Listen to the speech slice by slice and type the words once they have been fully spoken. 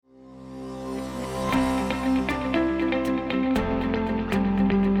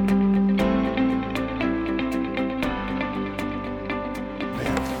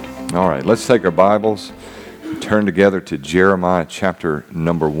All right, let's take our Bibles, turn together to Jeremiah chapter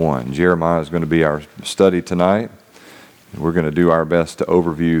number 1. Jeremiah is going to be our study tonight. We're going to do our best to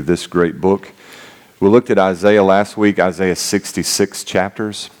overview this great book. We looked at Isaiah last week, Isaiah 66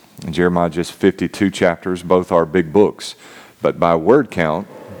 chapters, and Jeremiah just 52 chapters. Both are big books, but by word count,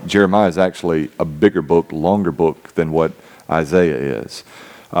 Jeremiah is actually a bigger book, longer book than what Isaiah is.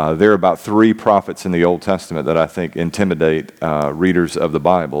 There are about 3 prophets in the Old Testament that I think intimidate readers of the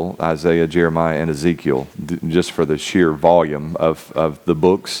Bible: Isaiah, Jeremiah, and Ezekiel. Just for the sheer volume of the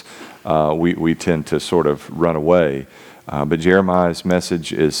books, we tend to sort of run away. But Jeremiah's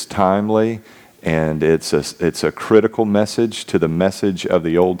message is timely, and it's a critical message to the message of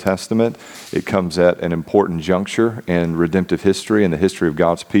the Old Testament. It comes at an important juncture in redemptive history and the history of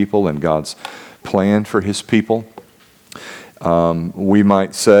God's people and God's plan for His people. We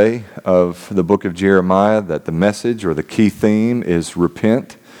might say of the book of Jeremiah that the message or the key theme is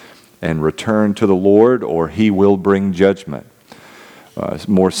repent and return to the Lord, or He will bring judgment.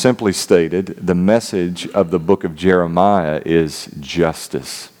 More simply stated, the message of the book of Jeremiah is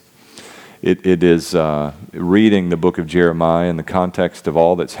justice. It is reading the book of Jeremiah in the context of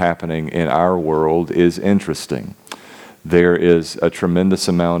all that's happening in our world is interesting. There is a tremendous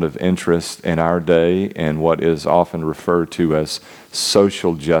amount of interest in our day in what is often referred to as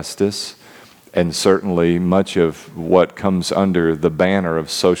social justice, and certainly much of what comes under the banner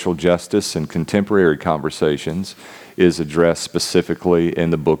of social justice in contemporary conversations is addressed specifically in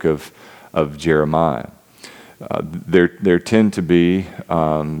the book of Jeremiah. There tend to be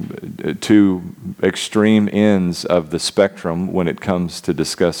 2 extreme ends of the spectrum when it comes to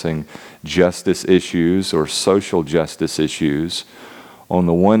discussing justice issues or social justice issues. On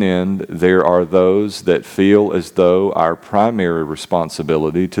the one end, there are those that feel as though our primary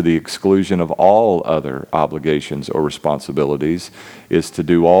responsibility, to the exclusion of all other obligations or responsibilities, is to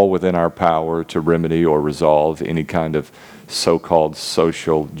do all within our power to remedy or resolve any kind of so-called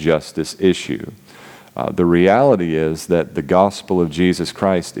social justice issue. The reality is that the gospel of Jesus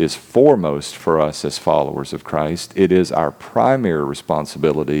Christ is foremost for us as followers of Christ. It is our primary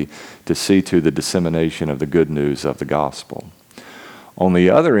responsibility to see to the dissemination of the good news of the gospel. On the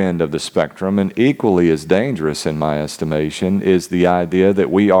other end of the spectrum, and equally as dangerous in my estimation, is the idea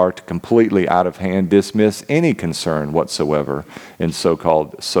that we are to completely out of hand dismiss any concern whatsoever in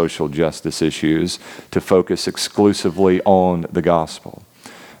so-called social justice issues to focus exclusively on the gospel.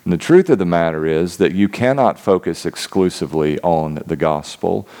 And the truth of the matter is that you cannot focus exclusively on the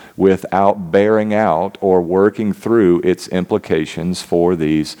gospel without bearing out or working through its implications for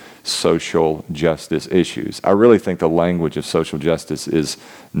these social justice issues. I really think the language of social justice is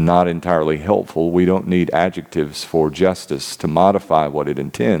not entirely helpful. We don't need adjectives for justice to modify what it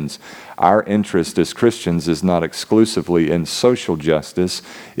intends. Our interest as Christians is not exclusively in social justice,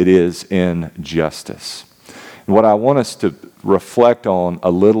 it is in justice. What I want us to reflect on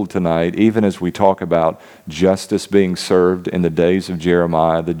a little tonight, even as we talk about justice being served in the days of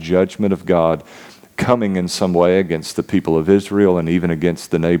Jeremiah, the judgment of God coming in some way against the people of Israel and even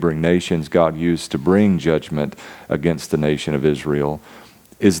against the neighboring nations God used to bring judgment against the nation of Israel,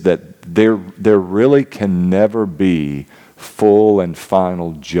 is that there really can never be full and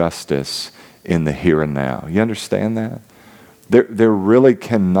final justice in the here and now. You understand that? There really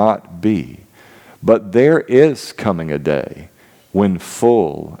cannot be. But there is coming a day when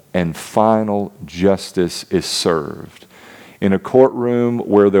full and final justice is served in a courtroom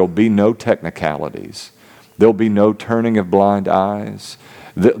where there'll be no technicalities. There'll be no turning of blind eyes.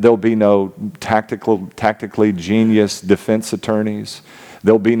 There'll be no tactically genius defense attorneys.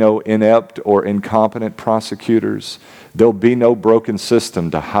 There'll be no inept or incompetent prosecutors. There'll be no broken system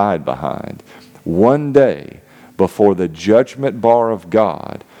to hide behind. One day, before the judgment bar of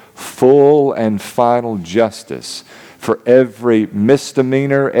God, full and final justice for every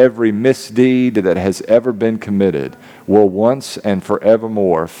misdemeanor, every misdeed that has ever been committed will once and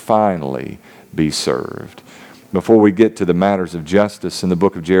forevermore finally be served. Before we get to the matters of justice in the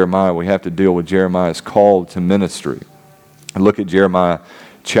book of Jeremiah, we have to deal with Jeremiah's call to ministry. And look at Jeremiah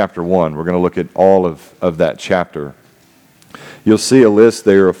chapter 1. We're going to look at all of that chapter. You'll see a list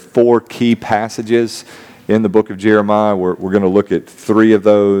there of 4 key passages in the book of Jeremiah. We're going to look at 3 of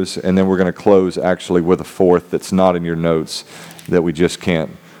those, and then we're going to close actually with a 4th that's not in your notes that we just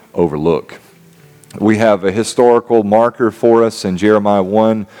can't overlook. We have a historical marker for us in Jeremiah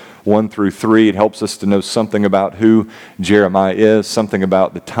 1 through 3. It helps us to know something about who Jeremiah is, something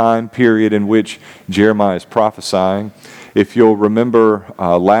about the time period in which Jeremiah is prophesying. If you'll remember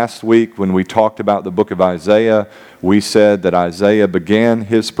last week when we talked about the book of Isaiah, we said that Isaiah began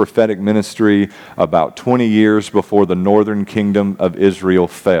his prophetic ministry about 20 years before the northern kingdom of Israel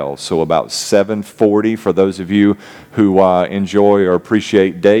fell. So about 740, for those of you who enjoy or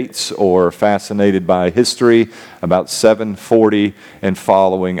appreciate dates or are fascinated by history, about 740 and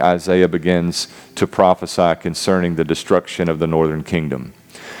following, Isaiah begins to prophesy concerning the destruction of the northern kingdom.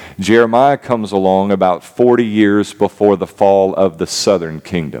 Jeremiah comes along about 40 years before the fall of the southern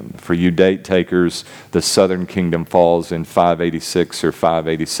kingdom. For you date takers, the southern kingdom falls in 586 or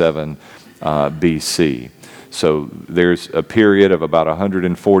 587 BC. So there's a period of about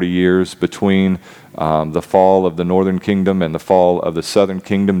 140 years between the fall of the northern kingdom and the fall of the southern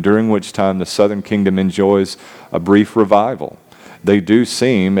kingdom, during which time the southern kingdom enjoys a brief revival. They do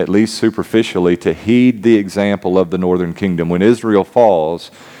seem, at least superficially, to heed the example of the northern kingdom. When Israel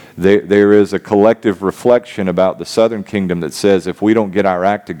falls, there is a collective reflection about the southern kingdom that says if we don't get our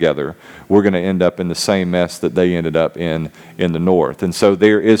act together, we're going to end up in the same mess that they ended up in the north. And so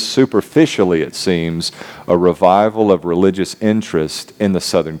there is superficially, it seems, a revival of religious interest in the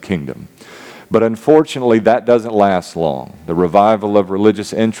southern kingdom. But unfortunately, that doesn't last long. The revival of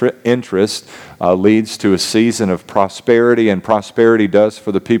religious interest leads to a season of prosperity, and prosperity does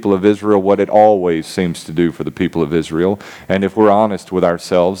for the people of Israel what it always seems to do for the people of Israel. And if we're honest with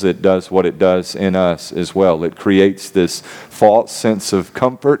ourselves, it does what it does in us as well. It creates this false sense of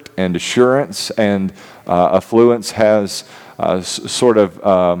comfort and assurance, and affluence has sort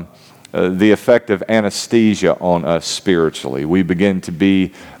of the effect of anesthesia on us spiritually. We begin to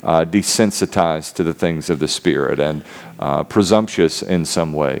be desensitized to the things of the Spirit and presumptuous in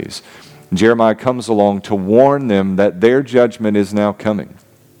some ways. Jeremiah comes along to warn them that their judgment is now coming.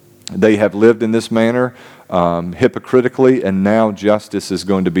 They have lived in this manner hypocritically, and now justice is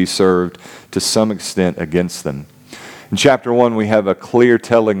going to be served to some extent against them. In chapter 1, we have a clear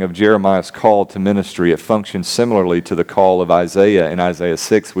telling of Jeremiah's call to ministry. It functions similarly to the call of Isaiah in Isaiah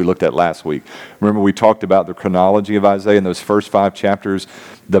 6 we looked at last week. Remember, we talked about the chronology of Isaiah in those first 5 chapters.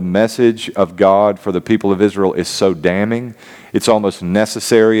 The message of God for the people of Israel is so damning. It's almost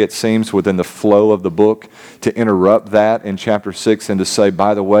necessary, it seems, within the flow of the book to interrupt that in chapter 6 and to say,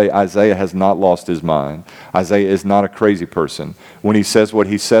 by the way, Isaiah has not lost his mind. Isaiah is not a crazy person. When he says what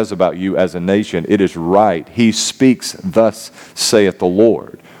he says about you as a nation, it is right. He speaks, thus saith the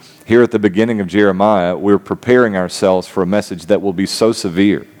Lord. Here at the beginning of Jeremiah, we're preparing ourselves for a message that will be so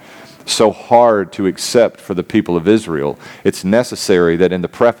severe, so hard to accept for the people of Israel. It's necessary that in the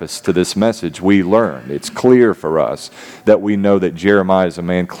preface to this message we learn. It's clear for us that we know that Jeremiah is a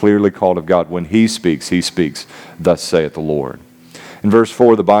man clearly called of God. When he speaks, thus saith the Lord. In verse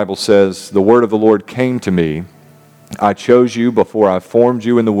 4, the Bible says, the word of the Lord came to me. I chose you before I formed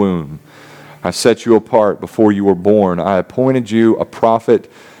you in the womb. I set you apart before you were born. I appointed you a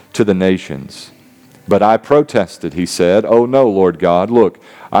prophet to the nations. But I protested, he said, oh no, Lord God, look,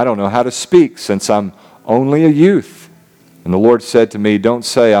 I don't know how to speak since I'm only a youth. And the Lord said to me, don't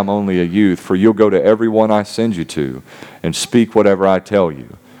say I'm only a youth, for you'll go to everyone I send you to and speak whatever I tell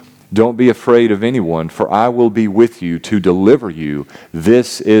you. Don't be afraid of anyone, for I will be with you to deliver you.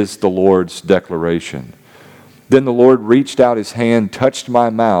 This is the Lord's declaration. Then the Lord reached out his hand, touched my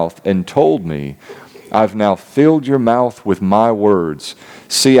mouth, and told me, I've now filled your mouth with my words.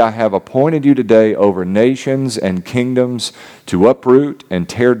 See, I have appointed you today over nations and kingdoms to uproot and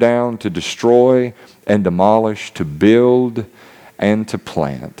tear down, to destroy and demolish, to build and to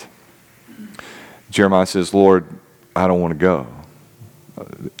plant. Jeremiah says, Lord, I don't want to go.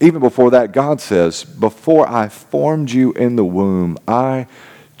 Even before that, God says, before I formed you in the womb, I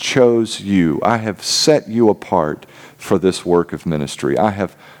chose you. I have set you apart for this work of ministry. I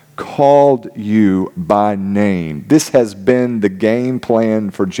have called you by name. This has been the game plan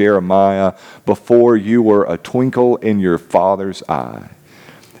for Jeremiah before you were a twinkle in your father's eye.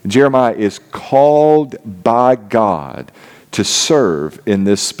 Jeremiah is called by God to serve in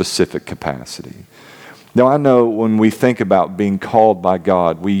this specific capacity. Now, I know when we think about being called by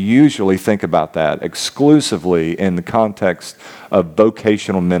God, we usually think about that exclusively in the context of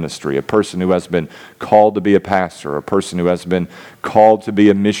vocational ministry, a person who has been called to be a pastor, a person who has been called to be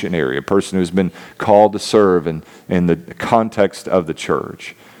a missionary, a person who has been called to serve in the context of the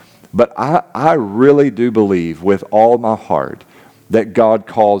church. But I really do believe with all my heart that God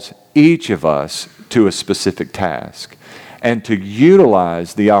calls each of us to a specific task, and to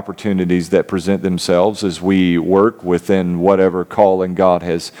utilize the opportunities that present themselves as we work within whatever calling God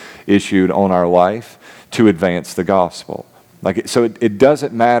has issued on our life to advance the gospel. So it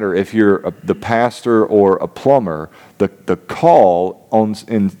doesn't matter if you're the pastor or a plumber. The call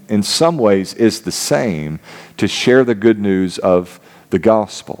in some ways is the same, to share the good news of the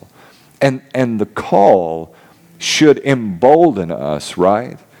gospel. And the call should embolden us,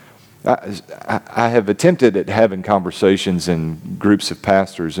 right? I have attempted at having conversations in groups of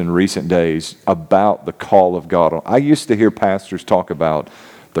pastors in recent days about the call of God. I used to hear pastors talk about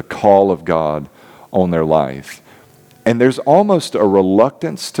the call of God on their life. And there's almost a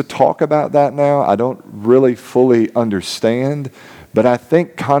reluctance to talk about that now. I don't really fully understand, but I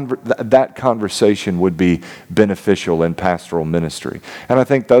think that conversation would be beneficial in pastoral ministry. And I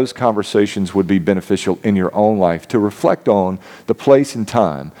think those conversations would be beneficial in your own life, to reflect on the place and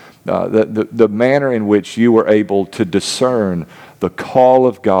time, the manner in which you were able to discern the call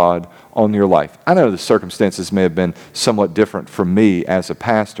of God on your life. I know the circumstances may have been somewhat different for me as a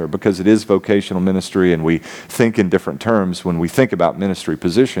pastor, because it is vocational ministry and we think in different terms when we think about ministry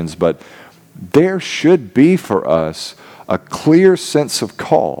positions, but there should be for us a clear sense of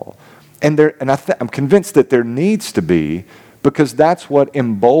call. And I'm convinced that there needs to be, because that's what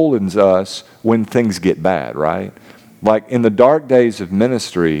emboldens us when things get bad, right? Like in the dark days of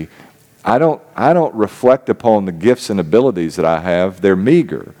ministry, I don't reflect upon the gifts and abilities that I have. They're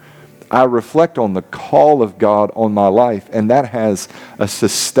meager. I reflect on the call of God on my life, and that has a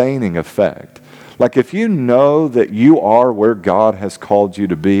sustaining effect. Like if you know that you are where God has called you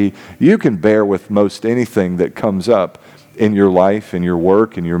to be, you can bear with most anything that comes up in your life, in your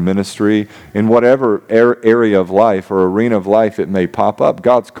work, in your ministry, in whatever area of life or arena of life it may pop up.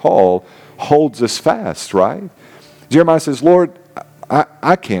 God's call holds us fast, right? Jeremiah says, Lord,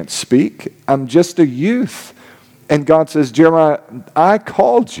 I can't speak. I'm just a youth. And God says, Jeremiah, I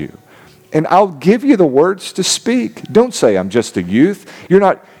called you, and I'll give you the words to speak. Don't say I'm just a youth. You're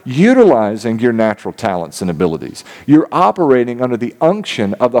not utilizing your natural talents and abilities. You're operating under the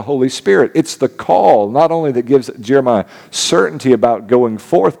unction of the Holy Spirit. It's the call, not only that gives Jeremiah certainty about going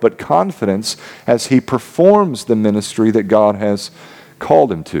forth, but confidence as he performs the ministry that God has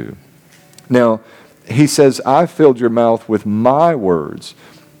called him to. Now, he says, I've filled your mouth with my words.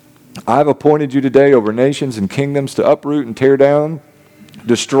 I've appointed you today over nations and kingdoms to uproot and tear down,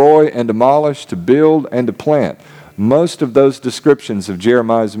 destroy and demolish, to build and to plant. Most of those descriptions of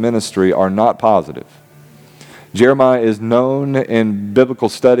Jeremiah's ministry are not positive. Jeremiah is known in biblical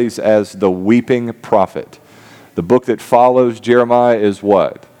studies as the weeping prophet. The book that follows Jeremiah is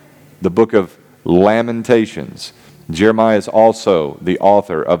what? The book of Lamentations. Jeremiah is also the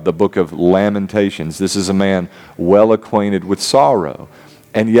author of the book of Lamentations. This is a man well acquainted with sorrow.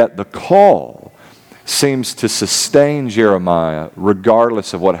 And yet the call seems to sustain Jeremiah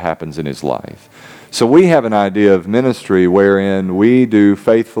regardless of what happens in his life. So we have an idea of ministry wherein we do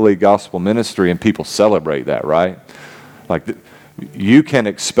faithfully gospel ministry and people celebrate that, right? Like you can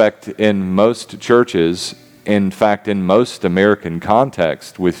expect in most churches, in fact in most American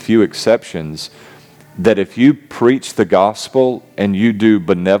contexts with few exceptions, that if you preach the gospel and you do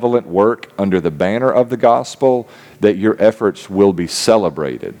benevolent work under the banner of the gospel, that your efforts will be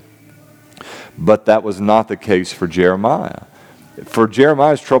celebrated. But that was not the case for Jeremiah. For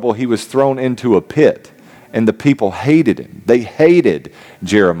Jeremiah's trouble, he was thrown into a pit, and the people hated him. They hated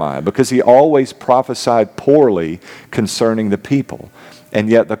Jeremiah because he always prophesied poorly concerning the people. And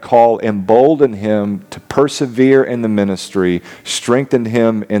yet the call emboldened him to persevere in the ministry, strengthened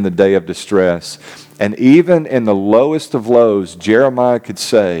him in the day of distress. And even in the lowest of lows, Jeremiah could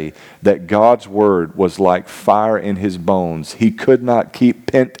say that God's word was like fire in his bones. He could not keep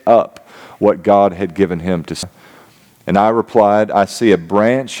pent up what God had given him to say. And I replied, I see a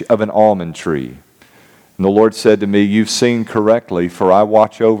branch of an almond tree. And the Lord said to me, you've seen correctly, for I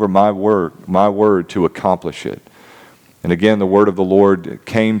watch over my word to accomplish it. And again, the word of the Lord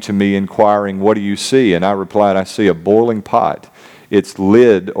came to me inquiring, what do you see? And I replied, I see a boiling pot, its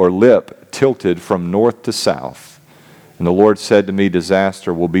lid or lip tilted from north to south. And the Lord said to me,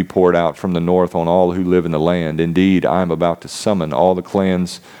 disaster will be poured out from the north on all who live in the land. Indeed, I am about to summon all the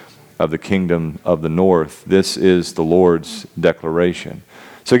clans of the kingdom of the north. This is the Lord's declaration.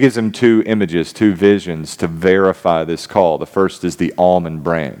 So it gives him two images, two visions to verify this call. The first is the almond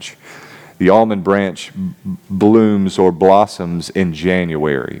branch. The almond branch blooms or blossoms in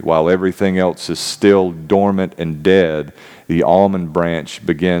January. While everything else is still dormant and dead, the almond branch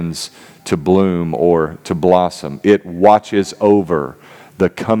begins to bloom or to blossom. It watches over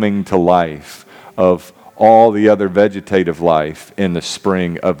the coming to life of all the other vegetative life in the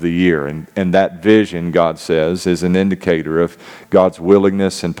spring of the year. And that vision, God says, is an indicator of God's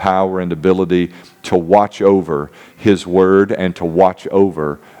willingness and power and ability to watch over His word and to watch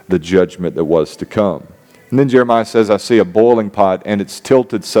over the judgment that was to come. And then Jeremiah says, I see a boiling pot, and it's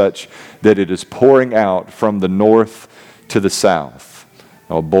tilted such that it is pouring out from the north to the south.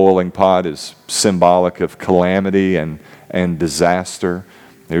 Now, a boiling pot is symbolic of calamity and disaster.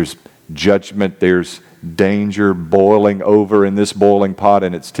 There's judgment, there's danger boiling over in this boiling pot,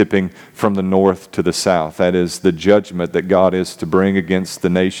 and it's tipping from the north to the south. That is, the judgment that God is to bring against the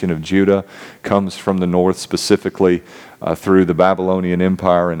nation of Judah comes from the north, specifically through the Babylonian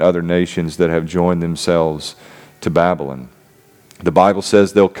Empire and other nations that have joined themselves to Babylon. The Bible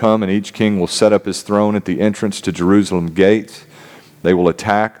says they'll come, and each king will set up his throne at the entrance to Jerusalem gate. They will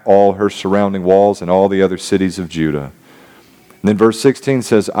attack all her surrounding walls and all the other cities of Judah. And then verse 16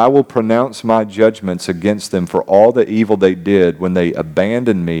 says, I will pronounce my judgments against them for all the evil they did when they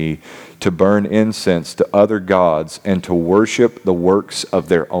abandoned me to burn incense to other gods and to worship the works of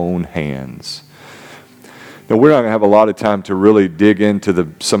their own hands. Now, we're not going to have a lot of time to really dig into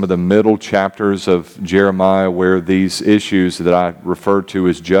some of the middle chapters of Jeremiah where these issues that I referred to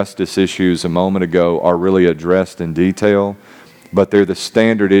as justice issues a moment ago are really addressed in detail. But they're the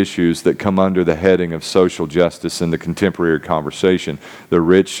standard issues that come under the heading of social justice in the contemporary conversation. The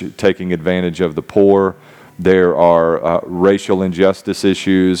rich taking advantage of the poor. There are racial injustice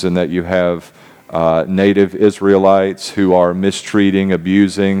issues, and that you have native Israelites who are mistreating,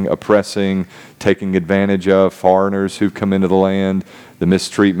 abusing, oppressing, taking advantage of foreigners who've come into the land. The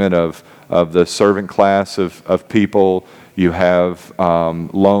mistreatment of the servant class of people. You have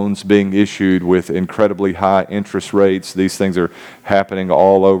loans being issued with incredibly high interest rates. These things are happening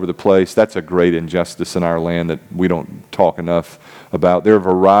all over the place. That's a great injustice in our land that we don't talk enough about. There are a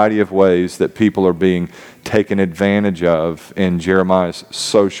variety of ways that people are being taken advantage of in Jeremiah's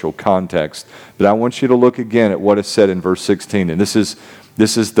social context. But I want you to look again at what is said in verse 16. And this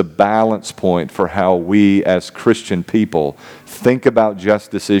is the balance point for how we as Christian people think about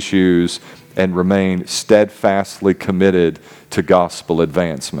justice issues and remain steadfastly committed to gospel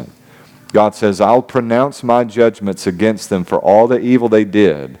advancement. God says, I'll pronounce my judgments against them for all the evil they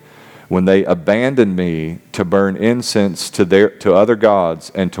did when they abandoned me to burn incense to other gods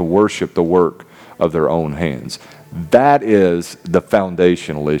and to worship the work of their own hands. That is the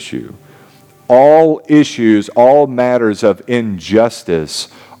foundational issue. All issues, all matters of injustice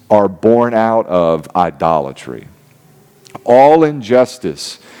are born out of idolatry. All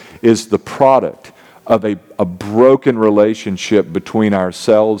injustice is the product of a broken relationship between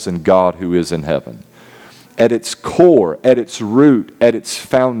ourselves and God who is in heaven. At its core, at its root, at its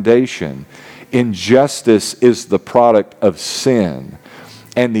foundation, injustice is the product of sin.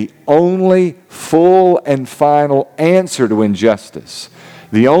 And the only full and final answer to injustice,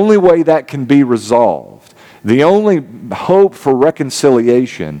 the only way that can be resolved, the only hope for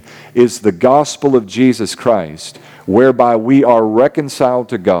reconciliation is the gospel of Jesus Christ, whereby we are reconciled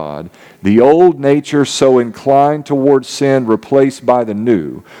to God, the old nature so inclined towards sin replaced by the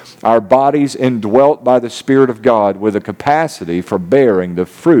new, our bodies indwelt by the Spirit of God with a capacity for bearing the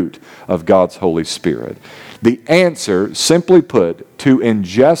fruit of God's Holy Spirit. The answer, simply put, to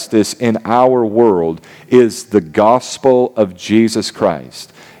injustice in our world is the gospel of Jesus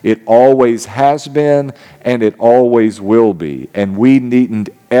Christ. It always has been, and it always will be. And we needn't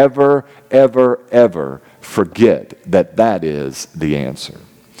ever, ever, ever forget that that is the answer.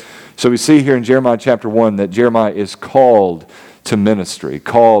 So we see here in Jeremiah chapter 1 that Jeremiah is called to ministry,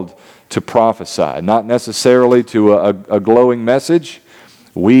 called to prophesy, not necessarily to a glowing message.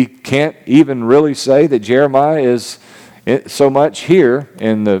 We can't even really say that Jeremiah is so much here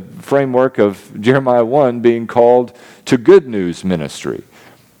in the framework of Jeremiah 1 being called to good news ministry.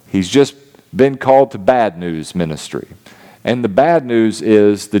 He's just been called to bad news ministry. And the bad news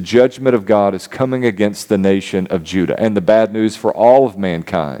is the judgment of God is coming against the nation of Judah. And the bad news for all of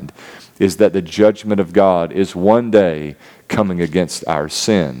mankind is that the judgment of God is one day coming against our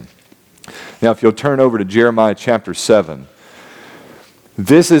sin. Now, if you'll turn over to Jeremiah chapter 7,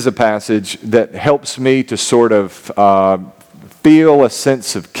 this is a passage that helps me to sort of feel a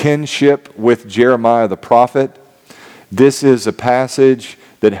sense of kinship with Jeremiah the prophet. This is a passage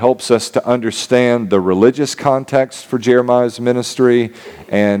that helps us to understand the religious context for Jeremiah's ministry,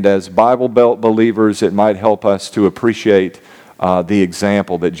 and as Bible Belt believers, it might help us to appreciate the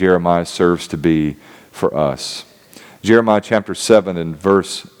example that Jeremiah serves to be for us. Jeremiah chapter 7 and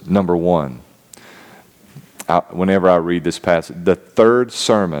verse number 1. Whenever I read this passage, the third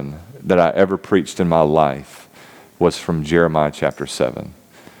sermon that I ever preached in my life was from Jeremiah chapter 7.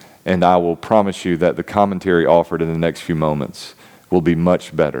 And I will promise you that the commentary offered in the next few moments will be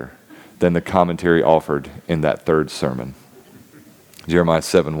much better than the commentary offered in that third sermon. Jeremiah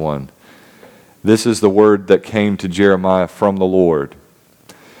 7:1. This is the word that came to Jeremiah from the Lord.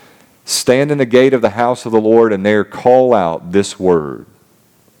 Stand in the gate of the house of the Lord, and there call out this word.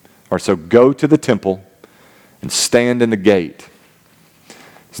 Or so go to the temple and stand in the gate.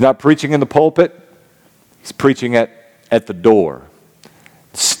 He's not preaching in the pulpit. He's preaching at the door.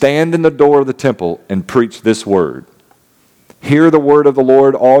 Stand in the door of the temple and preach this word. Hear the word of the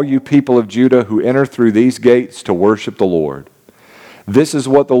Lord, all you people of Judah who enter through these gates to worship the Lord. This is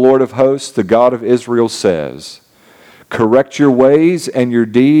what the Lord of hosts, the God of Israel, says. Correct your ways and your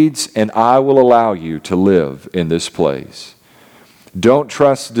deeds, and I will allow you to live in this place. Don't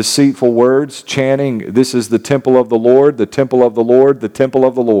trust deceitful words, chanting, this is the temple of the Lord, the temple of the Lord, the temple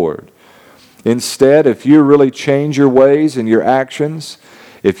of the Lord. Instead, if you really change your ways and your actions,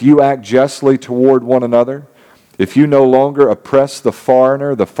 if you act justly toward one another, if you no longer oppress the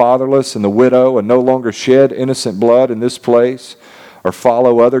foreigner, the fatherless, and the widow, and no longer shed innocent blood in this place, or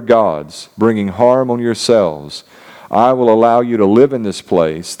follow other gods, bringing harm on yourselves, I will allow you to live in this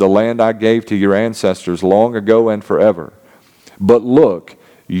place, the land I gave to your ancestors long ago and forever. But look,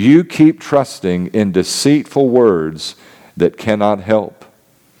 you keep trusting in deceitful words that cannot help.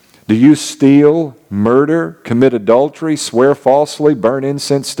 Do you steal, murder, commit adultery, swear falsely, burn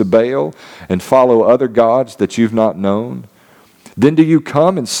incense to Baal, and follow other gods that you've not known? Then do you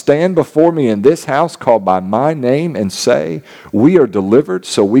come and stand before me in this house called by my name and say, we are delivered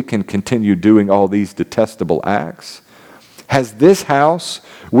so we can continue doing all these detestable acts? Has this house,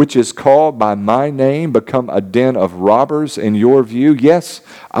 which is called by my name, become a den of robbers in your view? Yes,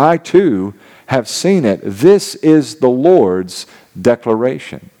 I too have seen it. This is the Lord's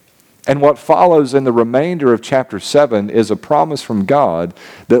declaration. And what follows in the remainder of chapter 7 is a promise from God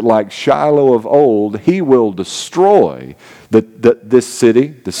that, like Shiloh of old, he will destroy this city,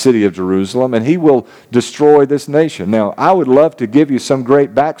 the city of Jerusalem, and he will destroy this nation. Now, I would love to give you some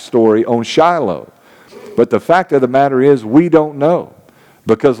great backstory on Shiloh, but the fact of the matter is we don't know,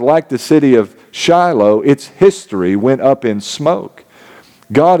 because like the city of Shiloh, its history went up in smoke.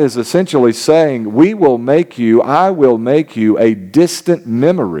 God is essentially saying, I will make you a distant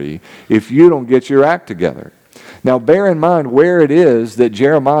memory if you don't get your act together. Now bear in mind where it is that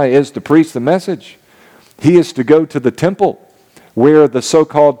Jeremiah is to preach the message. He is to go to the temple where the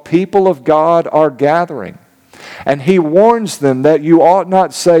so-called people of God are gathering. And he warns them that you ought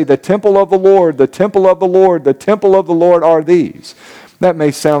not say, the temple of the Lord, the temple of the Lord, the temple of the Lord are these. That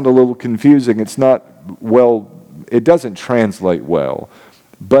may sound a little confusing. It doesn't translate well.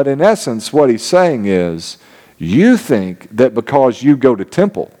 But in essence, what he's saying is, you think that because you go to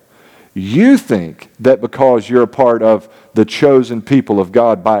temple, you think that because you're a part of the chosen people of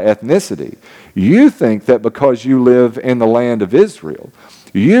God by ethnicity, you think that because you live in the land of Israel,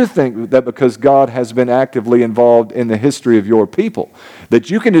 you think that because God has been actively involved in the history of your people,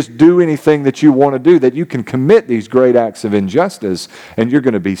 that you can just do anything that you want to do, that you can commit these great acts of injustice, and you're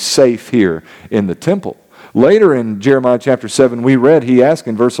going to be safe here in the temple. Later in Jeremiah chapter 7, we read, he asked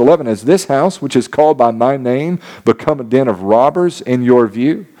in verse 11, has this house, which is called by my name, become a den of robbers in your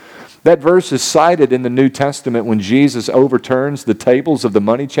view? That verse is cited in the New Testament when Jesus overturns the tables of the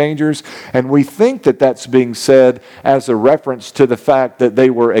money changers, and we think that that's being said as a reference to the fact that they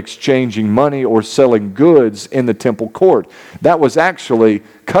were exchanging money or selling goods in the temple court. That was actually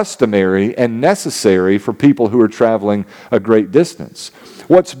customary and necessary for people who are traveling a great distance.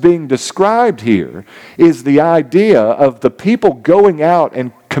 What's being described here is the idea of the people going out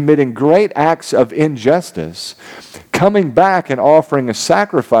and committing great acts of injustice, coming back and offering a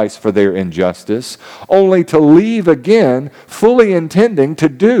sacrifice for their injustice, only to leave again, fully intending to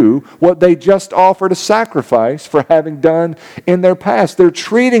do what they just offered a sacrifice for having done in their past. They're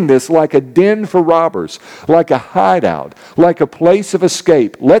treating this like a den for robbers, like a hideout, like a place of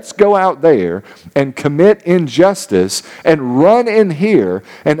escape. Let's go out there and commit injustice and run in here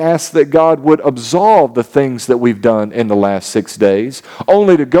and ask that God would absolve the things that we've done in the last 6 days,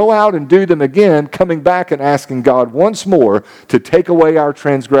 only to go out and do them again, coming back and asking God once more to take away our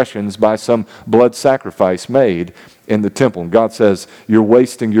transgressions by some blood sacrifice made in the temple. And God says, you're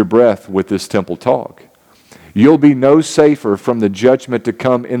wasting your breath with this temple talk. You'll be no safer from the judgment to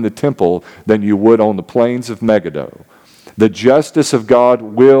come in the temple than you would on the plains of Megiddo. The justice of God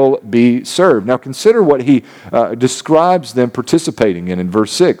will be served. Now consider what he describes them participating in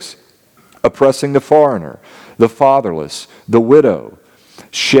verse 6. Oppressing the foreigner, the fatherless, the widow,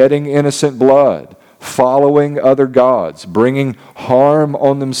 shedding innocent blood, following other gods, bringing harm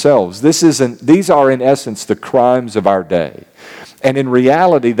on themselves. These are in essence the crimes of our day. And in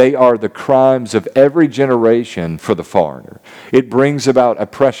reality, they are the crimes of every generation for the foreigner. It brings about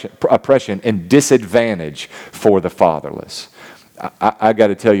oppression and disadvantage for the fatherless. I got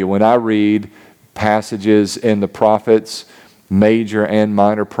to tell you, when I read passages in the prophets major and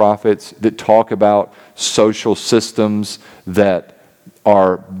minor prophets that talk about social systems that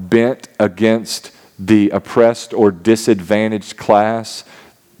are bent against the oppressed or disadvantaged class,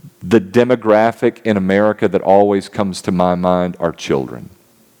 the demographic in America that always comes to my mind are children.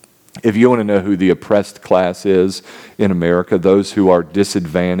 If you want to know who the oppressed class is in America, those who are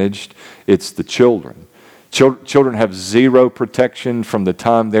disadvantaged, it's the children. Children have zero protection from the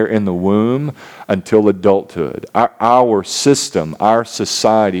time they're in the womb until adulthood. Our system, our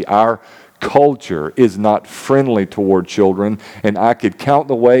society, our culture is not friendly toward children, and I could count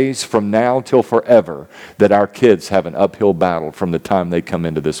the ways from now till forever that our kids have an uphill battle from the time they come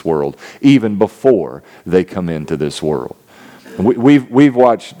into this world, even before they come into this world. We've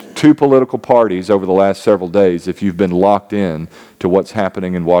watched two political parties over the last several days. If you've been locked in to what's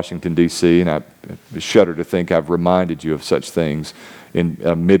happening in Washington, D.C., and I shudder to think I've reminded you of such things in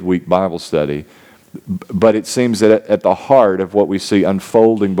a midweek Bible study, but it seems that at the heart of what we see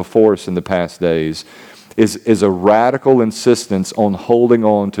unfolding before us in the past days is a radical insistence on holding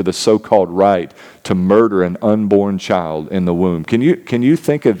on to the so-called right to murder an unborn child in the womb. Can you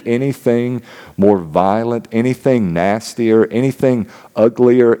think of anything more violent, anything nastier, anything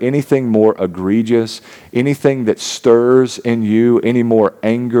uglier, anything more egregious, anything that stirs in you any more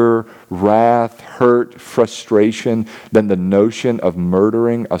anger, wrath, hurt, frustration than the notion of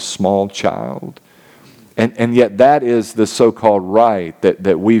murdering a small child? And yet that is the so-called right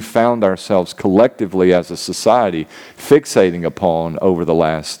that we've found ourselves collectively as a society fixating upon over the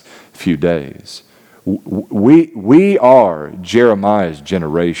last few days. We are Jeremiah's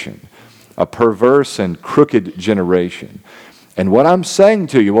generation, a perverse and crooked generation. And what I'm saying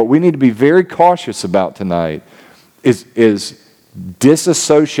to you, what we need to be very cautious about tonight is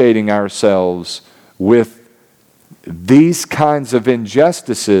disassociating ourselves with these kinds of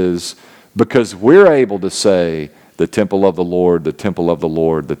injustices, because we're able to say, the temple of the Lord, the temple of the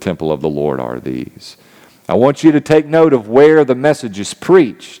Lord, the temple of the Lord are these. I want you to take note of where the message is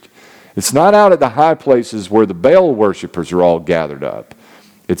preached. It's not out at the high places where the Baal worshipers are all gathered up.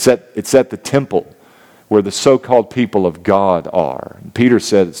 It's at the temple where the so-called people of God are. Peter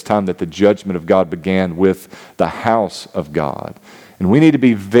said it's time that the judgment of God began with the house of God. And we need to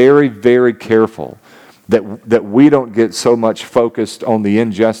be very, very careful that we don't get so much focused on the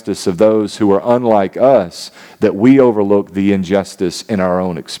injustice of those who are unlike us that we overlook the injustice in our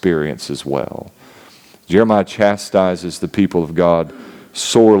own experience as well. Jeremiah chastises the people of God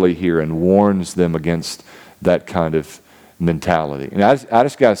sorely here and warns them against that kind of mentality. And I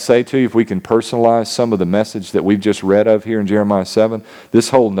just got to say to you, if we can personalize some of the message that we've just read of here in Jeremiah 7, this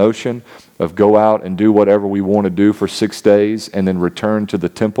whole notion of go out and do whatever we want to do for 6 days and then return to the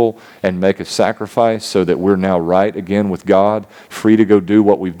temple and make a sacrifice so that we're now right again with God, free to go do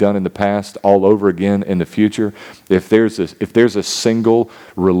what we've done in the past all over again in the future. If there's a single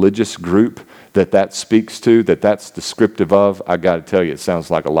religious group that speaks to, that's descriptive of, I got to tell you, it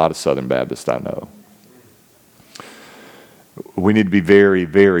sounds like a lot of Southern Baptists I know. We need to be very,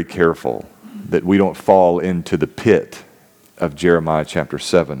 very careful that we don't fall into the pit of Jeremiah chapter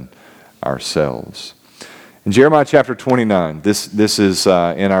 7 ourselves. In Jeremiah chapter 29, this is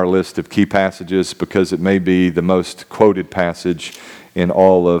in our list of key passages because it may be the most quoted passage in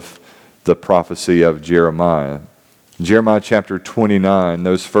all of the prophecy of Jeremiah. Jeremiah chapter 29,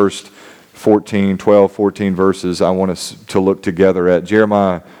 those first 14 verses I want us to look together at.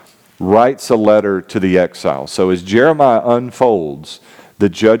 Jeremiah writes a letter to the exile. So as Jeremiah unfolds, the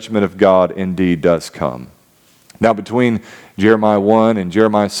judgment of God indeed does come. Now between Jeremiah 1 and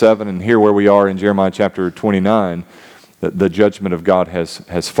Jeremiah 7 and here where we are in Jeremiah chapter 29, the judgment of God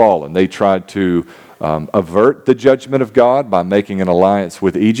has fallen. They tried to avert the judgment of God by making an alliance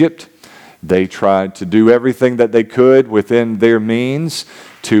with Egypt. They tried to do everything that they could within their means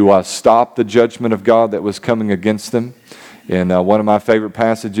to stop the judgment of God that was coming against them. In one of my favorite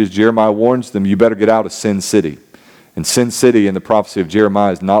passages, Jeremiah warns them, you better get out of Sin City. And Sin City in the prophecy of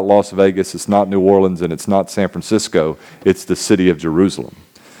Jeremiah is not Las Vegas, it's not New Orleans, and it's not San Francisco. It's the city of Jerusalem.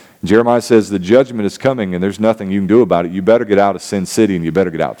 Jeremiah says the judgment is coming and there's nothing you can do about it. You better get out of Sin City and you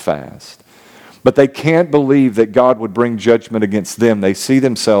better get out fast. But they can't believe that God would bring judgment against them. They see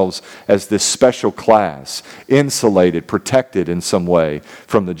themselves as this special class, insulated, protected in some way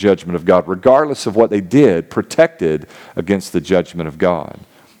from the judgment of God, regardless of what they did, protected against the judgment of God.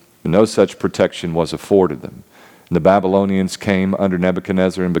 And no such protection was afforded them. And the Babylonians came under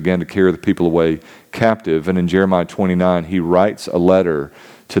Nebuchadnezzar and began to carry the people away captive. And in Jeremiah 29, he writes a letter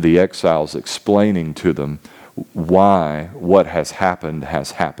to the exiles explaining to them why what has happened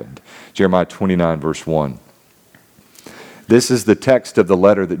has happened. Jeremiah 29, verse 1. This is the text of the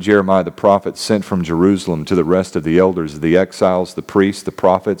letter that Jeremiah the prophet sent from Jerusalem to the rest of the elders, the exiles, the priests, the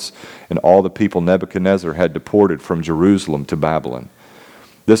prophets, and all the people Nebuchadnezzar had deported from Jerusalem to Babylon.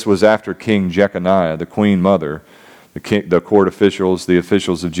 This was after King Jeconiah, the queen mother, the court officials, the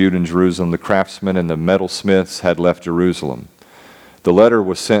officials of Judah and Jerusalem, the craftsmen and the metalsmiths had left Jerusalem. The letter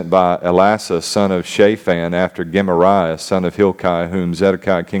was sent by Elasah, son of Shaphan, after Gemariah, son of Hilkiah, whom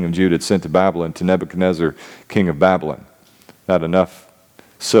Zedekiah, king of Judah, had sent to Babylon, to Nebuchadnezzar, king of Babylon. Not enough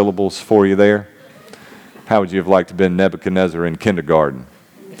syllables for you there? How would you have liked to have been Nebuchadnezzar in kindergarten?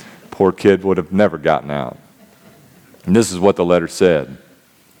 Poor kid would have never gotten out. And this is what the letter said.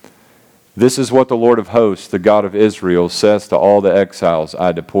 This is what the Lord of hosts, the God of Israel, says to all the exiles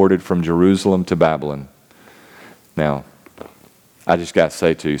I deported from Jerusalem to Babylon. Now, I just got to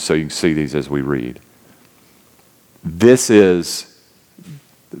say to you so you can see these as we read. This is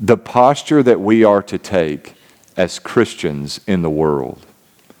the posture that we are to take as Christians in the world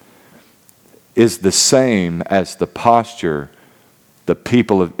is the same as the posture the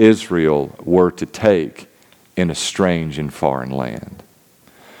people of Israel were to take in a strange and foreign land.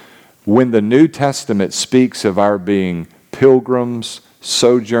 When the New Testament speaks of our being pilgrims,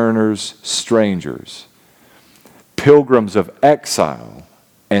 sojourners, strangers, pilgrims of exile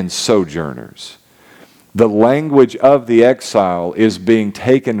and sojourners, the language of the exile is being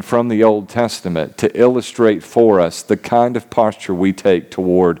taken from the Old Testament to illustrate for us the kind of posture we take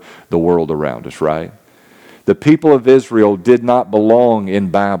toward the world around us, right? The people of Israel did not belong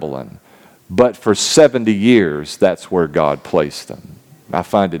in Babylon, but for 70 years, that's where God placed them. I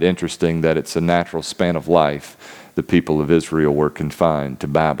find it interesting that it's a natural span of life the people of Israel were confined to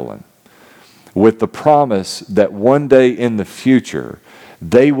Babylon, with the promise that one day in the future,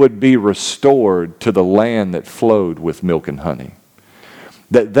 they would be restored to the land that flowed with milk and honey.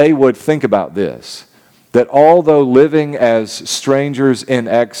 That they would, think about this, that although living as strangers in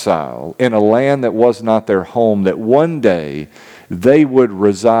exile in a land that was not their home, that one day they would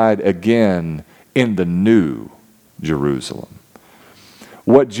reside again in the new Jerusalem.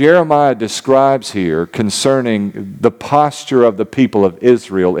 What Jeremiah describes here concerning the posture of the people of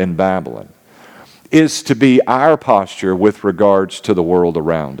Israel in Babylon is to be our posture with regards to the world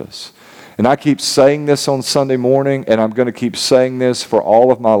around us. And I keep saying this on Sunday morning, and I'm going to keep saying this for all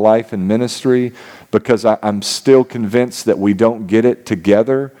of my life in ministry because I'm still convinced that we don't get it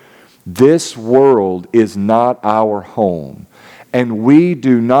together. This world is not our home, and we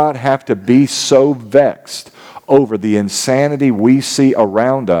do not have to be so vexed over the insanity we see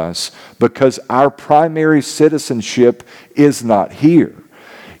around us because our primary citizenship is not here.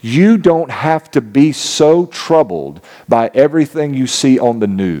 You don't have to be so troubled by everything you see on the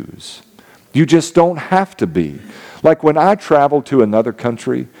news. You just don't have to be. Like when I traveled to another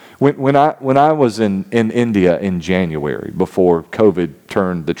country, when I was in India in January, before COVID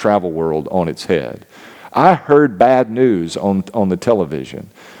turned the travel world on its head, I heard bad news on the television.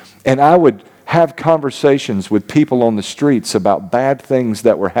 And I would have conversations with people on the streets about bad things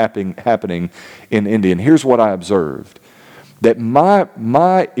that were happening in India. And here's what I observed. That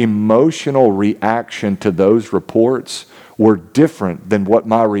my emotional reaction to those reports were different than what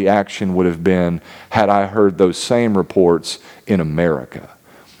my reaction would have been had I heard those same reports in America.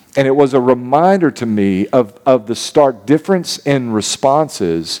 And it was a reminder to me of the stark difference in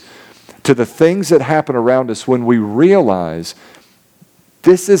responses to the things that happen around us when we realize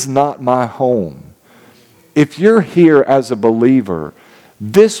this is not my home. If you're here as a believer,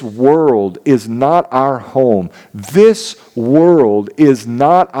 this world is not our home. This world is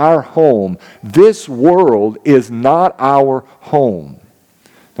not our home. This world is not our home.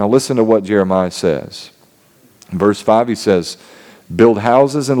 Now listen to what Jeremiah says. In verse 5 he says, build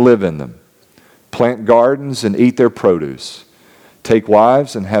houses and live in them. Plant gardens and eat their produce. Take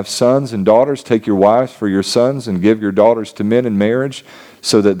wives and have sons and daughters. Take your wives for your sons and give your daughters to men in marriage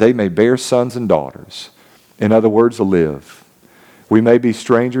so that they may bear sons and daughters. In other words, live. We may be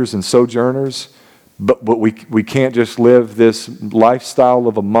strangers and sojourners, but we can't just live this lifestyle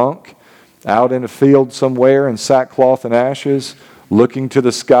of a monk out in a field somewhere in sackcloth and ashes, looking to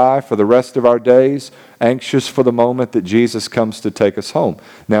the sky for the rest of our days, anxious for the moment that Jesus comes to take us home.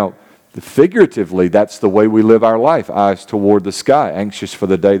 Now, figuratively, that's the way we live our life, eyes toward the sky, anxious for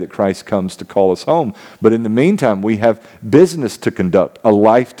the day that Christ comes to call us home. But in the meantime, we have business to conduct, a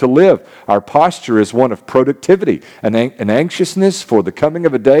life to live. Our posture is one of productivity, an anxiousness for the coming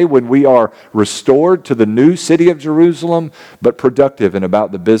of a day when we are restored to the new city of Jerusalem, but productive and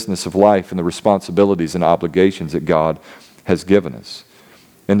about the business of life and the responsibilities and obligations that God has given us.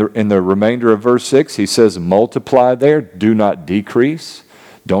 In the remainder of verse 6, he says, multiply there, do not decrease.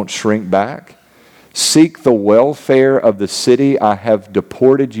 Don't shrink back. Seek the welfare of the city I have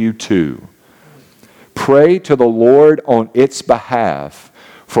deported you to. Pray to the Lord on its behalf,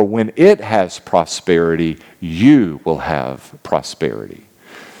 for when it has prosperity, you will have prosperity.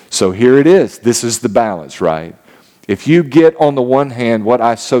 So here it is. This is the balance, right? If you get, on the one hand, what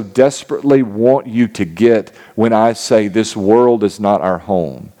I so desperately want you to get when I say this world is not our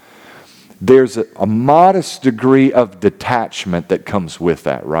home, there's a modest degree of detachment that comes with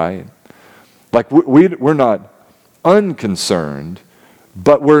that, right? Like we're not unconcerned,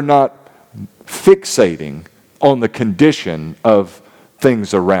 but we're not fixating on the condition of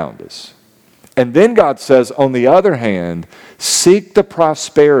things around us. And then God says, on the other hand, seek the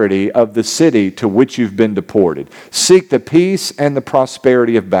prosperity of the city to which you've been deported. Seek the peace and the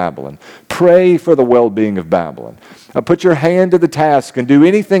prosperity of Babylon. Pray for the well-being of Babylon. Put your hand to the task and do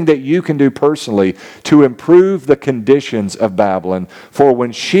anything that you can do personally to improve the conditions of Babylon. For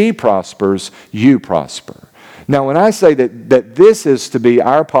when she prospers, you prosper. Now, when I say that this is to be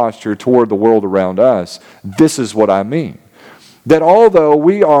our posture toward the world around us, this is what I mean. That although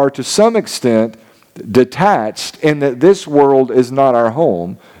we are to some extent detached in that this world is not our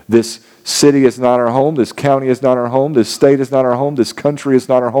home, this city is not our home, this county is not our home, this state is not our home, this country is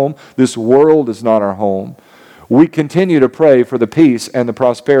not our home, this world is not our home, we continue to pray for the peace and the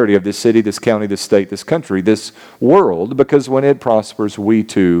prosperity of this city, this county, this state, this country, this world, because when it prospers, we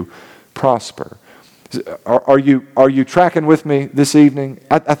too prosper. Are you tracking with me this evening?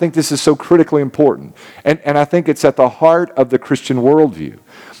 I think this is so critically important. And I think it's at the heart of the Christian worldview.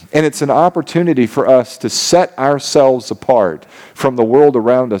 And it's an opportunity for us to set ourselves apart from the world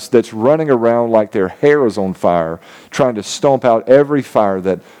around us that's running around like their hair is on fire, trying to stomp out every fire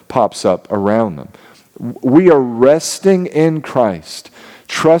that pops up around them. We are resting in Christ,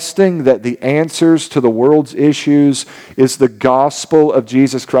 trusting that the answers to the world's issues is the gospel of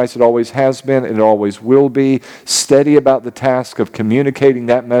Jesus Christ. It always has been, and it always will be. Steady about the task of communicating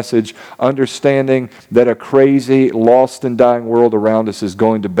that message, understanding that a crazy, lost and dying world around us is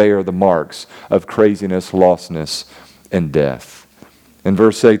going to bear the marks of craziness, lostness, and death. In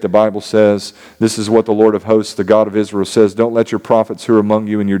verse 8, the Bible says, this is what the Lord of hosts, the God of Israel, says, don't let your prophets who are among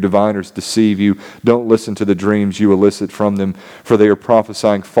you and your diviners deceive you. Don't listen to the dreams you elicit from them, for they are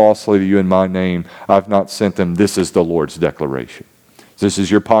prophesying falsely to you in my name. I've not sent them. This is the Lord's declaration. This is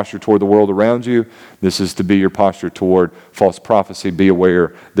your posture toward the world around you. This is to be your posture toward false prophecy. Be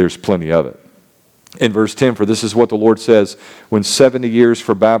aware, there's plenty of it. In verse 10, for this is what the Lord says, when 70 years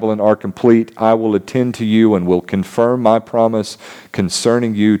for Babylon are complete, I will attend to you and will confirm my promise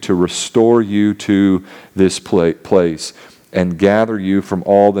concerning you to restore you to this place and gather you from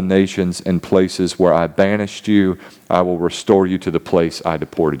all the nations and places where I banished you. I will restore you to the place I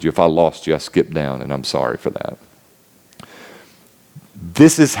deported you. If I lost you, I skipped down, and I'm sorry for that.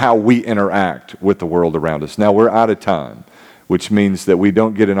 This is how we interact with the world around us. Now, we're out of time, which means that we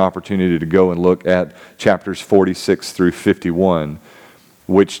don't get an opportunity to go and look at chapters 46 through 51,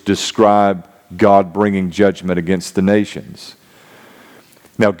 which describe God bringing judgment against the nations.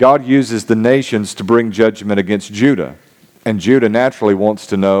 Now, God uses the nations to bring judgment against Judah. And Judah naturally wants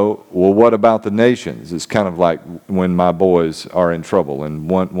to know, well, what about the nations? It's kind of like when my boys are in trouble and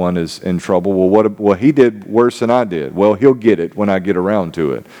one is in trouble. Well, he did worse than I did. Well, he'll get it when I get around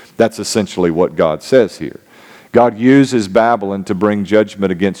to it. That's essentially what God says here. God uses Babylon to bring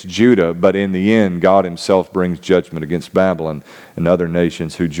judgment against Judah, but in the end, God himself brings judgment against Babylon and other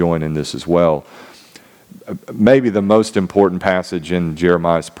nations who join in this as well. Maybe the most important passage in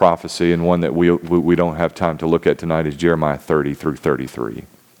Jeremiah's prophecy, and one that we don't have time to look at tonight, is Jeremiah 30 through 33,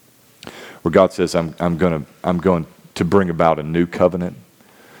 where God says, I'm going to bring about a new covenant.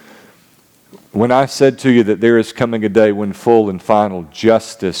 When I said to you that there is coming a day when full and final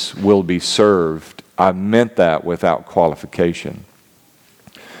justice will be served, I meant that without qualification.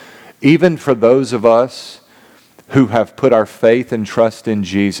 Even for those of us who have put our faith and trust in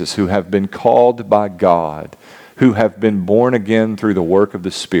Jesus, who have been called by God, who have been born again through the work of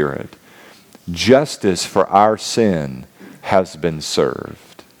the Spirit, justice for our sin has been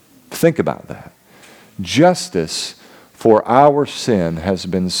served. Think about that. Justice for our sin has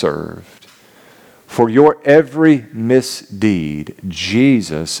been served. For your every misdeed,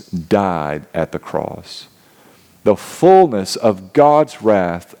 Jesus died at the cross. The fullness of God's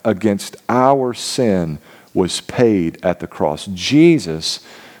wrath against our sin was paid at the cross. Jesus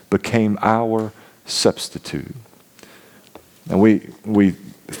became our substitute. And we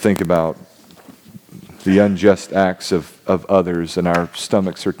think about the unjust acts of others, and our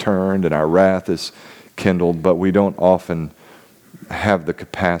stomachs are turned and our wrath is kindled, but we don't often have the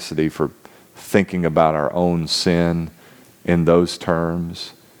capacity for thinking about our own sin in those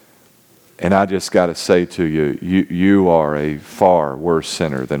terms. And I just got to say to you, you are a far worse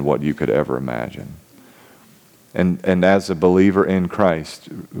sinner than what you could ever imagine. And as a believer in Christ,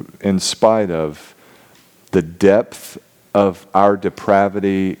 in spite of the depth of our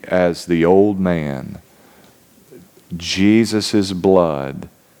depravity as the old man, Jesus' blood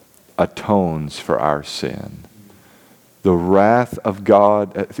atones for our sin. The wrath of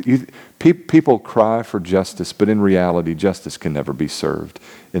God. People cry for justice, but in reality, justice can never be served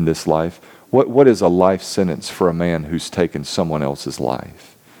in this life. What is a life sentence for a man who's taken someone else's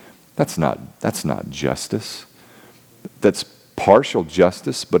life? That's not justice. That's partial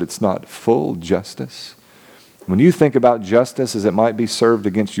justice, but it's not full justice. When you think about justice as it might be served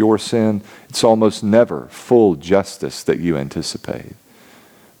against your sin, it's almost never full justice that you anticipate.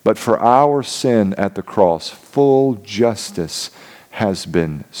 But for our sin at the cross, full justice has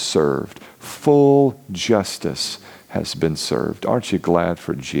been served. Full justice has been served. Aren't you glad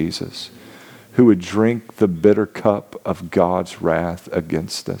for Jesus, who would drink the bitter cup of God's wrath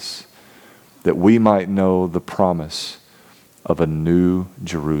against us, that we might know the promise of a new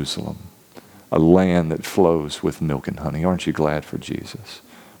Jerusalem, a land that flows with milk and honey. Aren't you glad for Jesus?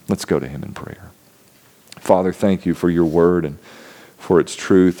 Let's go to him in prayer. Father, thank you for your word and for its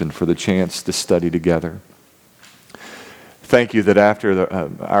truth and for the chance to study together. Thank you that after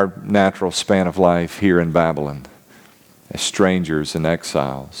our natural span of life here in Babylon, as strangers and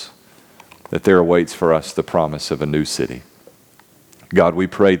exiles, that there awaits for us the promise of a new city. God, we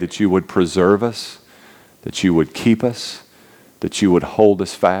pray that you would preserve us, that you would keep us, that you would hold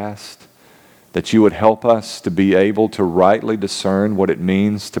us fast, that you would help us to be able to rightly discern what it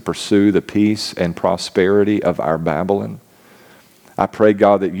means to pursue the peace and prosperity of our Babylon. I pray,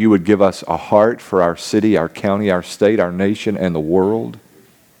 God, that you would give us a heart for our city, our county, our state, our nation, and the world,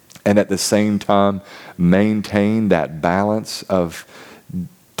 and at the same time maintain that balance of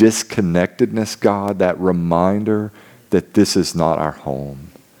disconnectedness, God, that reminder that this is not our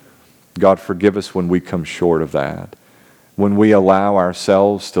home. God, forgive us when we come short of that, when we allow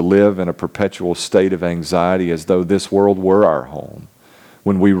ourselves to live in a perpetual state of anxiety as though this world were our home,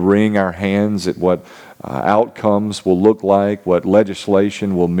 when we wring our hands at what outcomes will look like, what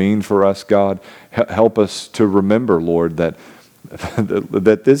legislation will mean for us. God, help us to remember, Lord, that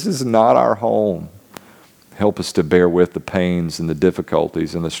this is not our home. Help us to bear with the pains and the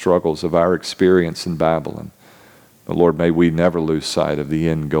difficulties and the struggles of our experience in Babylon. But Lord, may we never lose sight of the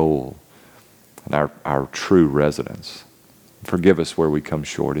end goal and our true residence. Forgive us where we come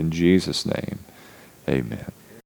short. In Jesus' name, amen.